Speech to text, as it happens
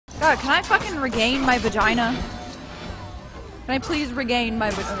God, can I fucking regain my vagina? Can I please regain my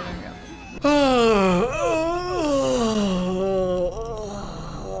vagina? Oh, there we go.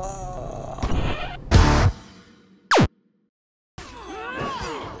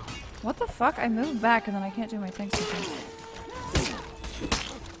 What the fuck? I moved back and then I can't do my things sometimes.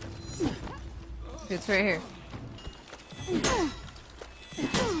 Okay, it's right here.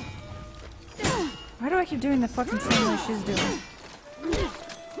 Why do I keep doing the fucking same way she's doing?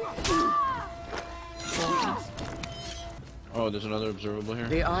 Oh, there's another observable here?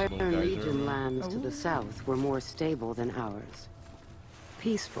 The Iron Legion lands to the south were more stable than ours.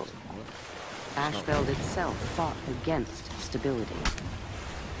 Peaceful. Ashfeld itself fought against stability.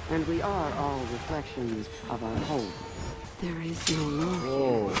 And we are all reflections of our home. There is no more.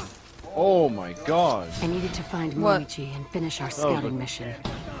 Whoa. Oh my god. I needed to find What? Moichi and finish our scouting mission.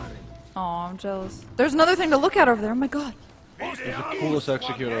 Aw, I'm jealous. There's another thing to look at over there. Oh my god. It's the coolest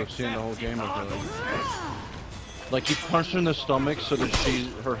executor I've seen in the whole game, I feel like you punched her in the stomach so that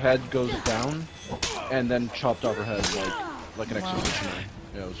her head goes down, and then chopped off her head like an executioner.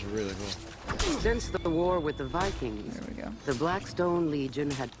 Yeah, it was really cool. Since the war with the Vikings, There we go. the Blackstone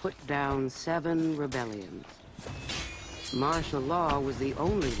Legion had put down 7 rebellions. Martial law was the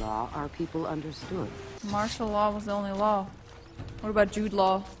only law our people understood. Martial law was the only law. What about Jude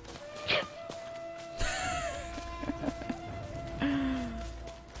law?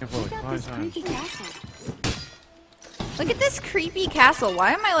 Look at this creepy castle.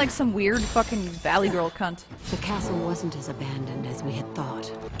 Why am I like some weird fucking valley girl cunt? The castle wasn't as abandoned as we had thought.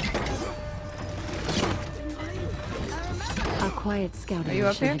 Our quiet scouting you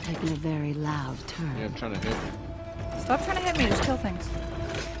up mission here? had taken a very loud turn. Yeah, I'm trying to hit. Stop trying to hit me, just kill things.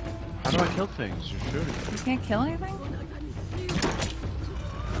 How do I kill things? You're shooting. You can't kill anything?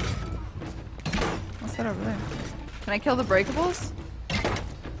 What's that over there? Can I kill the breakables?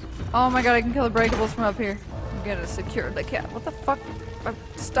 Oh my god, I can kill the breakables from up here. I'm gonna secure the cat. What the fuck? I'm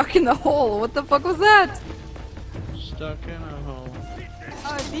stuck in the hole. What the fuck was that? Stuck in a hole.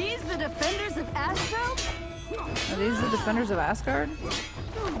 Are these the defenders of Ashfeld? Are these the defenders of Asgard?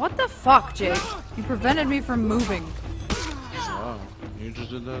 What the fuck, Jake? You prevented me from moving. Wow. You just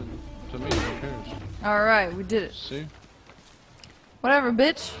did that to me. Who cares? Alright, we did it. See? Whatever,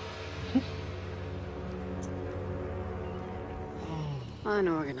 bitch.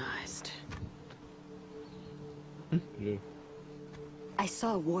 Unorganized. Yeah. I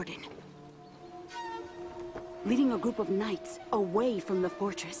saw a warden leading a group of knights away from the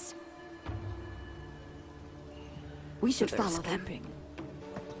fortress. We should follow them.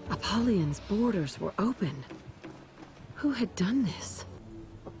 Apollyon's borders were open. Who had done this?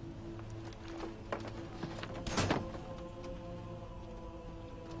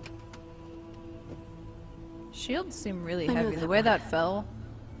 Shields seem really I know heavy. The that way one. that fell.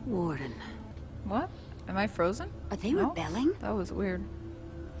 Warden. What? Am I frozen? Are they No? rebelling? That was weird.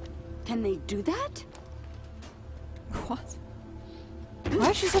 Can they do that? What?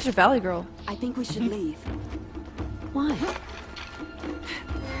 Why is she such a valley girl? I think we should leave. Why?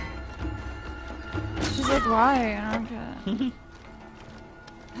 She's like, why? I don't get it.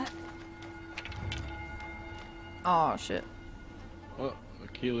 Oh shit. Oh,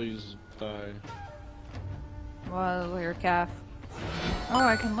 Achilles died. Well, your calf. Oh,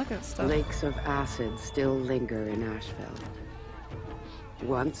 I can look at stuff. Lakes of acid still linger in Ashfeld.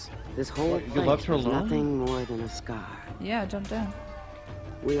 Once, this whole What, you place left her was alone? nothing more than a scar. Yeah, jump down.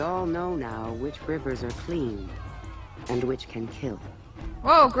 We all know now which rivers are clean and which can kill.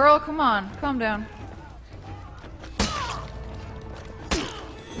 Whoa, girl, come on. Calm down.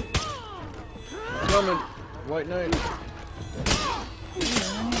 Coming! White Knight!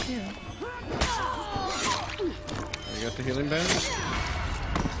 What do you do? You got the healing band?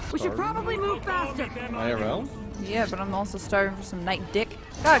 We should probably move faster. IRL? Yeah, but I'm also starving for some night dick.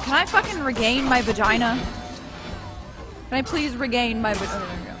 God, can I fucking regain my vagina? Can I please regain my vagina? Oh,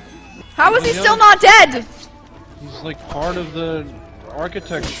 there we go. How is he still not dead? He's like part of the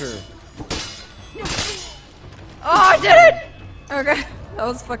architecture. Oh, I did it! Okay. That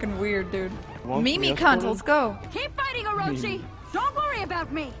was fucking weird, dude. Want Mimi me cunt, escorted? let's go. Keep fighting, Orochi. Don't worry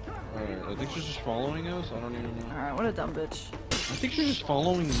about me. Alright, I think she's just following us. I don't even know. Alright, what a dumb bitch. I think she's just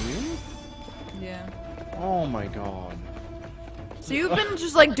following you? Yeah. Oh my god. So you've been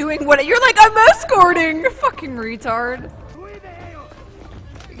just like doing what you're like, I'm escorting! Fucking retard.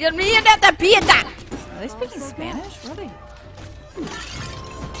 Get me in that pieta! Are they speaking Spanish? What are they?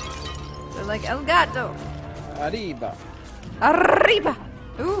 They're like El Gato. Arriba. Arriba!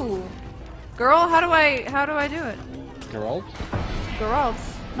 Ooh. Girl, how do I do it? Geralt? Geralt.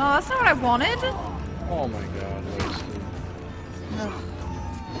 No, that's not what I wanted. Oh my god, wasted. Ugh.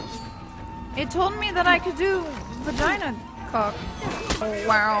 It told me that I could do vagina cock. Oh,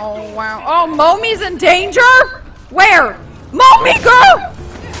 wow, wow. Oh, Momi's in danger? Where? Momi, girl!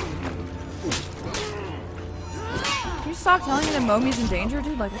 Can you stop telling me that Momi's in danger,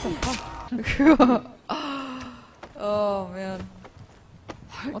 dude? Like, what the fuck? Oh, man.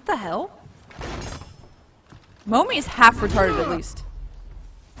 What the hell? Momi's half retarded, at least.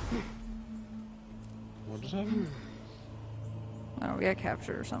 What just happened? Oh, we got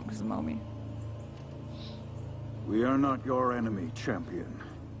captured or something because of Momi. We are not your enemy, champion.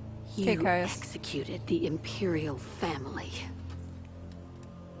 Okay, You Caius. executed the Imperial family.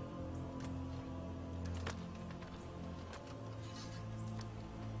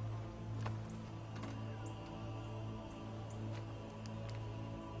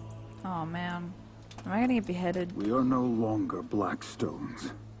 Oh, man. Am I gonna get beheaded? We are no longer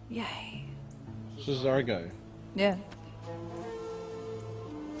Blackstones. Yay. This is our guy. Yeah.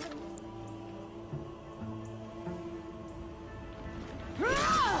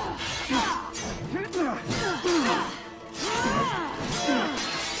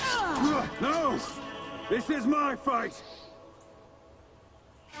 No! This is my fight!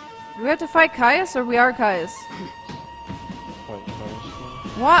 Do we have to fight Caius or we are Caius? Fight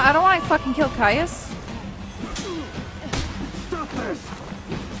Caius. What? I don't want to fucking kill Caius. Stop this!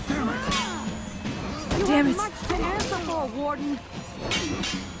 Damn it! Damn it. Much to answer for, Warden.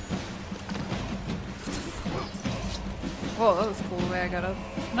 Whoa, that was cool the way I got up.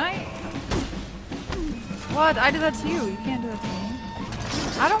 Can I? What? I did that to you. You can't do that to me.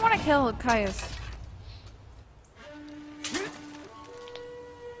 I don't want to kill Caius.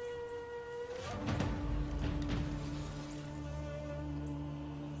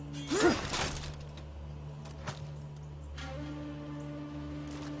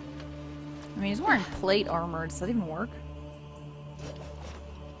 I mean, he's wearing plate armor. Does that even work?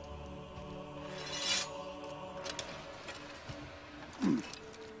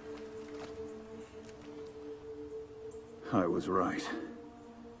 I was right.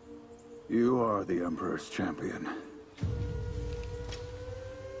 You are the Emperor's champion.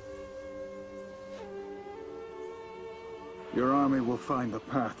 Your army will find the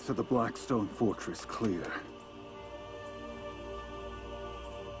path to the Blackstone Fortress clear.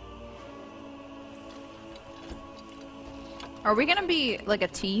 Are we gonna be like a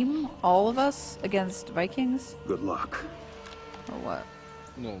team, all of us, against Vikings? Good luck. Or what?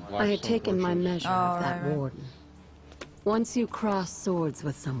 No, I had Blackstone taken my Fortress. measure Oh, of that right. warden. Once you cross swords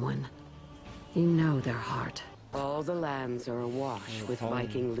with someone, you know their heart. All the lands are awash with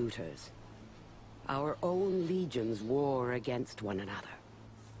Viking looters. Our own legions war against one another.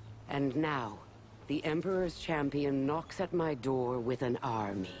 And now, the Emperor's champion knocks at my door with an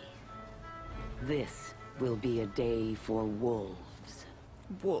army. This will be a day for wolves.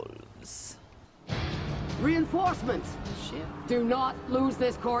 Wolves. Reinforcements! Shit. Do not lose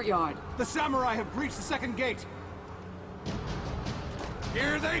this courtyard. The samurai have breached the second gate.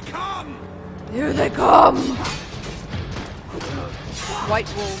 Here they come! Here they come!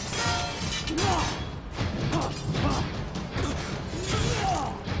 White wolves.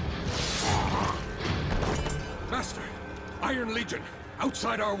 Master, Iron Legion,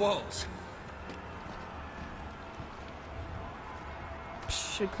 outside our walls.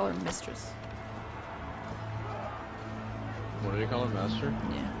 Should call her mistress. What do you call it, Master?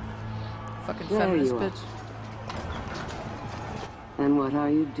 Yeah. Fucking There feminist you are. bitch. And what are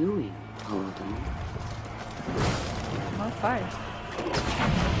you doing, Holden? I'm on fire.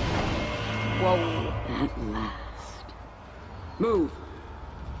 Whoa. At last. Move!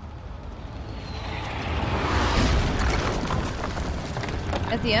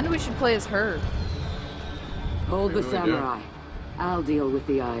 At the end, we should play as her. Hold the Maybe we do. samurai. I'll deal with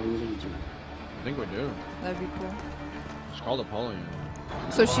the Iron Legion. I think we do. That'd be cool. It's called Apollyon.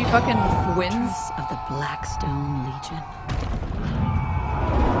 So she fucking wins? Fortress of the Blackstone Legion.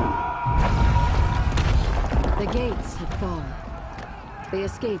 The gates had fallen. The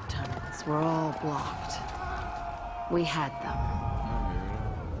escape tunnels were all blocked. We had them.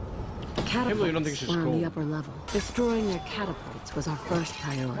 I can't believe you don't think Catapults she's were on cool. the upper level. Destroying their catapults was our first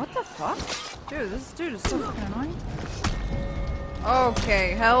priority. What the fuck? Dude, this dude is so fucking annoying.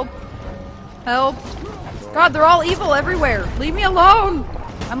 Okay, help. Help. God, they're all evil everywhere. Leave me alone.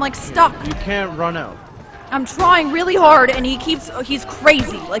 I'm like stuck. You can't run out. I'm trying really hard and he's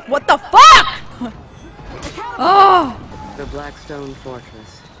crazy. Like, what the fuck? Oh. The Blackstone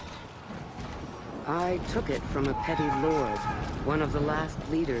Fortress. I took it from a petty lord, one of the last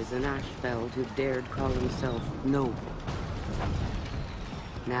leaders in Ashfeld who dared call himself noble.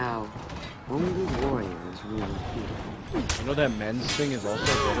 Now, only warriors rule here. You know that men's thing is also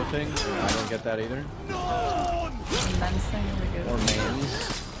the other thing? I don't get that either. Men's thing is good. Or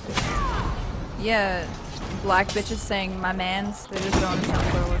man's. Yeah, black bitches saying my mans. They just don't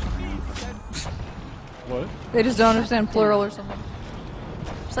understand plural or something. What? They just don't understand plural or something.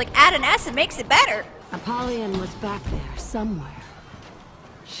 It's like add an S, it makes it better. Apollyon was back there somewhere.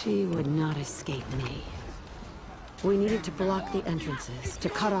 She would not escape me. We needed to block the entrances to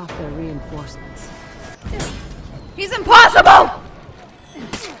cut off their reinforcements. He's impossible!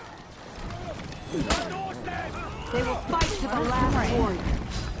 They will fight to the last warrior.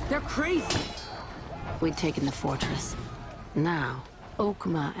 They're crazy. We'd taken the fortress. Now,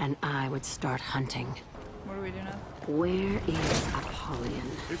 Okuma and I would start hunting. What do we do now? Where is Apollyon?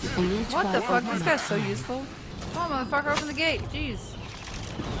 What the fuck? This guy's so useful. Come on, motherfucker, open the gate. Jeez.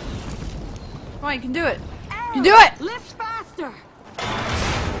 Come on, you can do it. You can do it! Lift faster!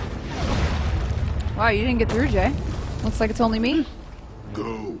 Wow, you didn't get through, Jay. Looks like it's only me.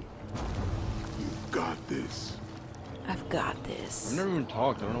 Go. You got this. I've got this. I've never even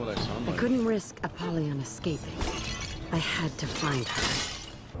talked. I don't know what that sounds I like. couldn't risk Apollyon escaping. I had to find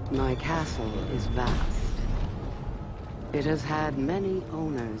her. My castle is vast. It has had many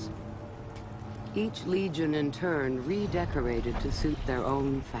owners. Each legion in turn redecorated to suit their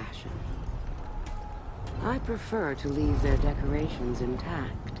own fashion. I prefer to leave their decorations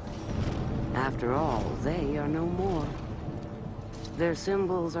intact. After all, they are no more. Their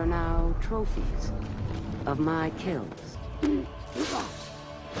symbols are now trophies of my kills.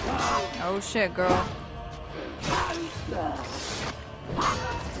 Oh shit, girl.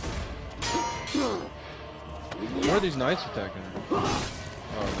 Where are these knights attacking? Oh,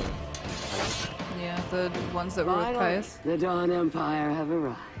 Yeah, the ones that were with Caius. The Dawn Empire have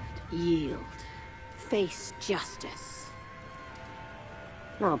arrived. Yield. Face justice.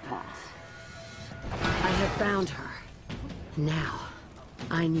 I'll pass. I have found her. Now,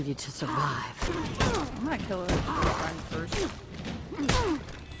 I needed to survive. I'm gonna kill her first.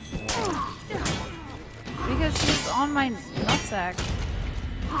 Because she's on my nutsack.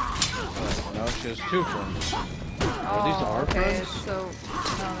 now she has two friends. Oh, these our okay, friends? so...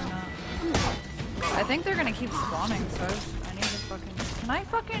 No, they're not. I think they're gonna keep spawning, so I need to fucking... Can I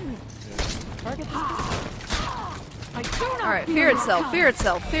fucking... target this? Alright, fear itself, fear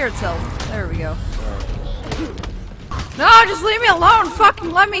itself, fear itself. There we go. No, just leave me alone!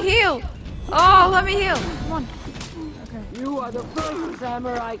 Fucking let me heal! Oh, let me heal! Come on. Okay. You are the first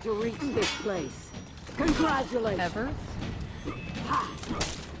samurai to reach this place. Congratulations. Ever?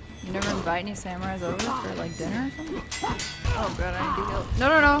 You never invite any samurais over for like dinner or something? Oh god, I need to heal. No,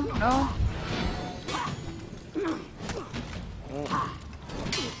 no, no, no.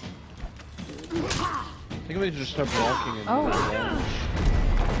 I think we just start blocking and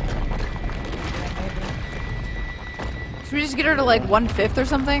Should we just get her to like 1/5 or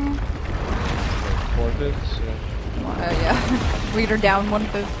something? 4/5, yeah. Yeah. Lead her down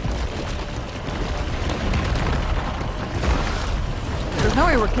 1/5. There's no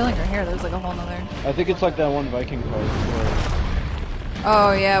way we're killing her here. There's like a whole nother. I think it's like that one Viking card where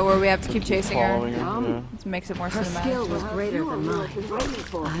Oh yeah, where we have to keep chasing her. following her. Yeah. It makes it more Her skill was cinematic. greater than mine.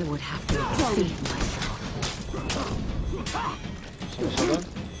 I would have to exceed myself. So that?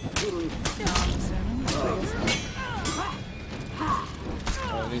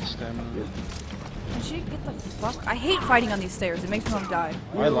 I need stamina. Can she get the fuck? I hate fighting on these stairs. It makes me want to die.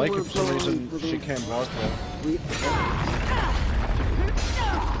 I like it for some reason she can't block that.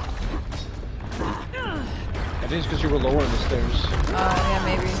 I think it's because you were lower in the stairs. Yeah,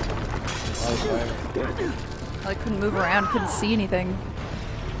 maybe. I was higher. I like, couldn't move around, couldn't see anything.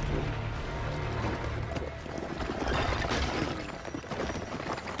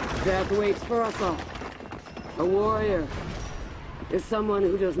 Death waits for us all. A warrior is someone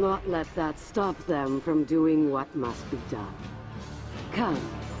who does not let that stop them from doing what must be done. Come,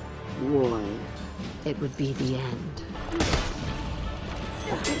 warrior. It would be the end.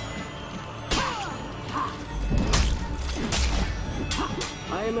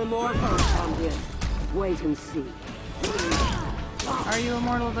 I am immortal, champion. Wait and see. Are you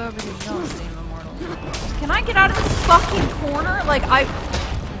immortal though? Because you don't seem immortal. Can I get out of this fucking corner? Like,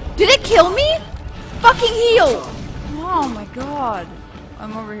 did it kill me? Fucking heal! Oh my god.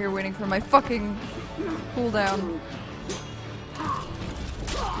 I'm over here waiting for my fucking cooldown.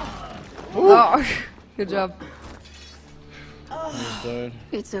 Oh, good job.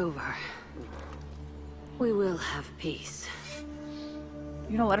 It's over. We will have peace.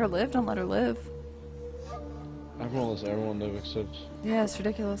 You don't let her live? Don't let her live. Everyone lets everyone live except... Yeah, it's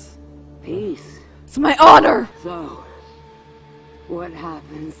ridiculous. Peace. It's my honor! So, what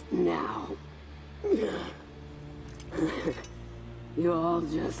happens now? You all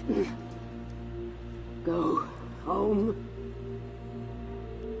just go home.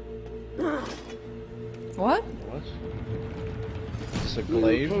 What? What? Is this a You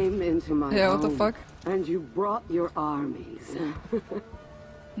glaive? came into my Yeah, what the home, fuck? and you brought your armies.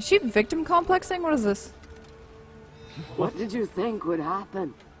 Is she victim complexing? What is this? What did you think would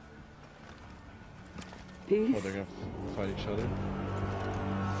happen? Peace? Oh, they're gonna fight each other?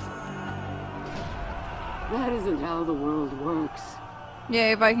 That isn't how the world works.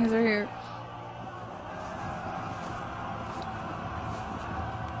 Yay, Vikings are here.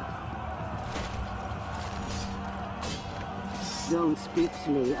 Don't speak to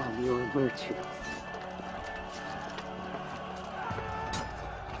me of your virtues.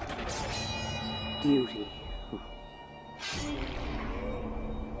 Duty.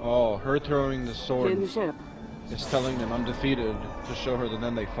 Oh, her throwing the sword Kinship. is telling them I'm defeated to show her that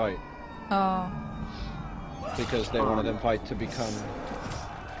then they fight. Oh. Because they wanted them fight to become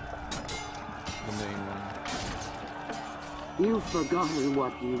the main one. You've forgotten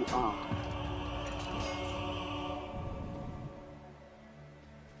what you are.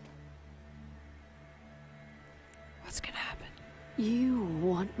 What's gonna happen? You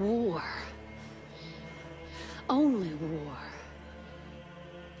want war. Only war.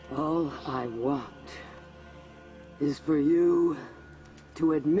 All I want is for you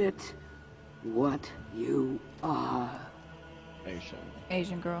to admit what you are. Asian.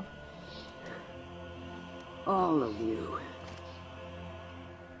 Asian girl. All of you.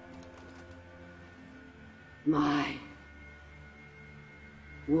 My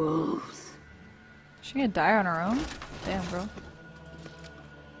wolves. She gonna die on her own? Damn, bro.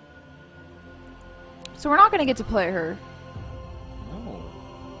 So we're not gonna get to play her. No.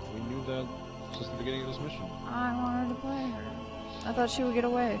 We knew that since the beginning of this mission. I want her to play her. I thought she would get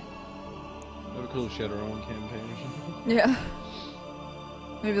away. That'd be cool if she had her own campaign or something. Yeah.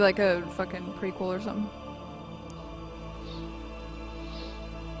 Maybe like a fucking prequel or something.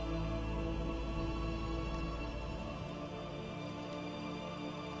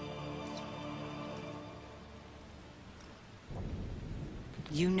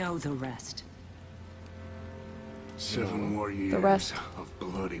 You know the rest. 7 more years rest. of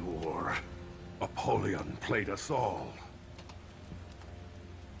bloody war. Apollyon played us all.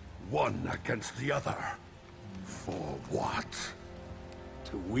 One against the other. For what?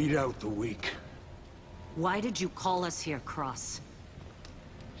 To weed out the weak. Why did you call us here, Cross?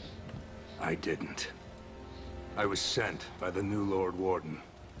 I didn't. I was sent by the new Lord Warden.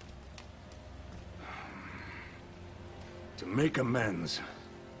 To make amends.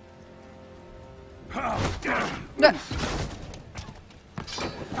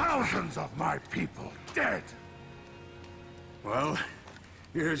 Thousands of my people dead. Well,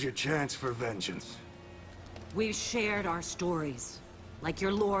 here's your chance for vengeance. We've shared our stories, like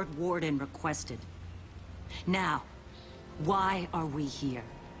your Lord Warden requested. Now, why are we here?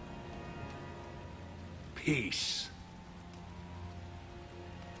 Peace.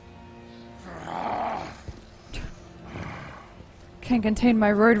 Can't contain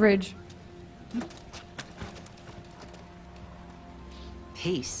my roid rage.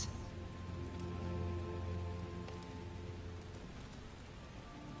 Peace.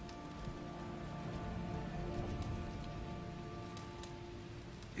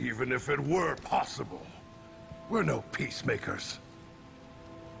 Even if it were possible, we're no peacemakers.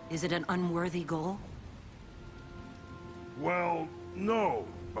 Is it an unworthy goal? Well, no.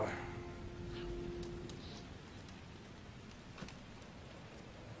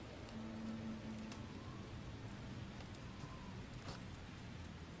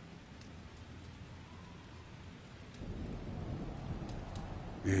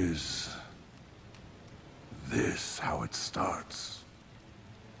 Is this how it starts?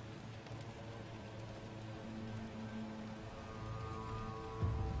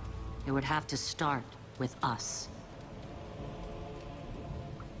 It would have to start with us.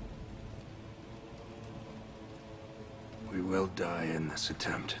 We will die in this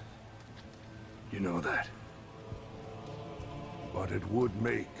attempt. You know that. But it would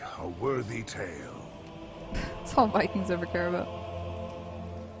make a worthy tale. That's all Vikings ever care about.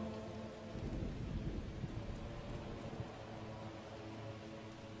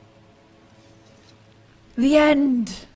 The end!